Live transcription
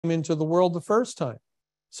into the world the first time.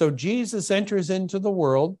 So Jesus enters into the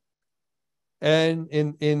world and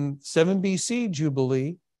in 7 BC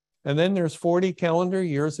Jubilee, and then there's 40 calendar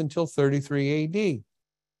years until 33 AD.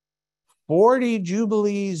 40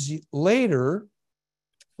 Jubilees later,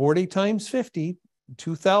 40 times 50,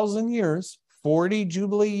 2,000 years, 40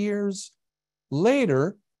 Jubilee years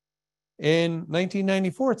later, in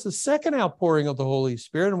 1994, it's the second outpouring of the Holy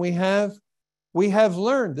Spirit, and we have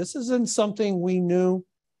learned. This isn't something we knew,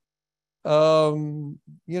 20,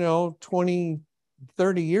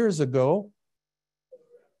 30 years ago,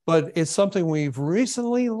 but it's something we've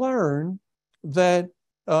recently learned that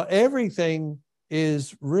everything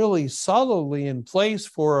is really solidly in place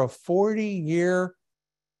for a 40-year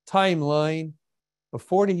timeline, a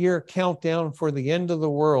 40-year countdown for the end of the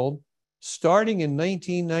world, starting in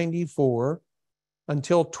 1994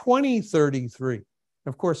 until 2033.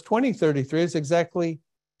 Of course, 2033 is exactly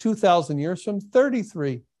 2,000 years from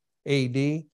 33 AD.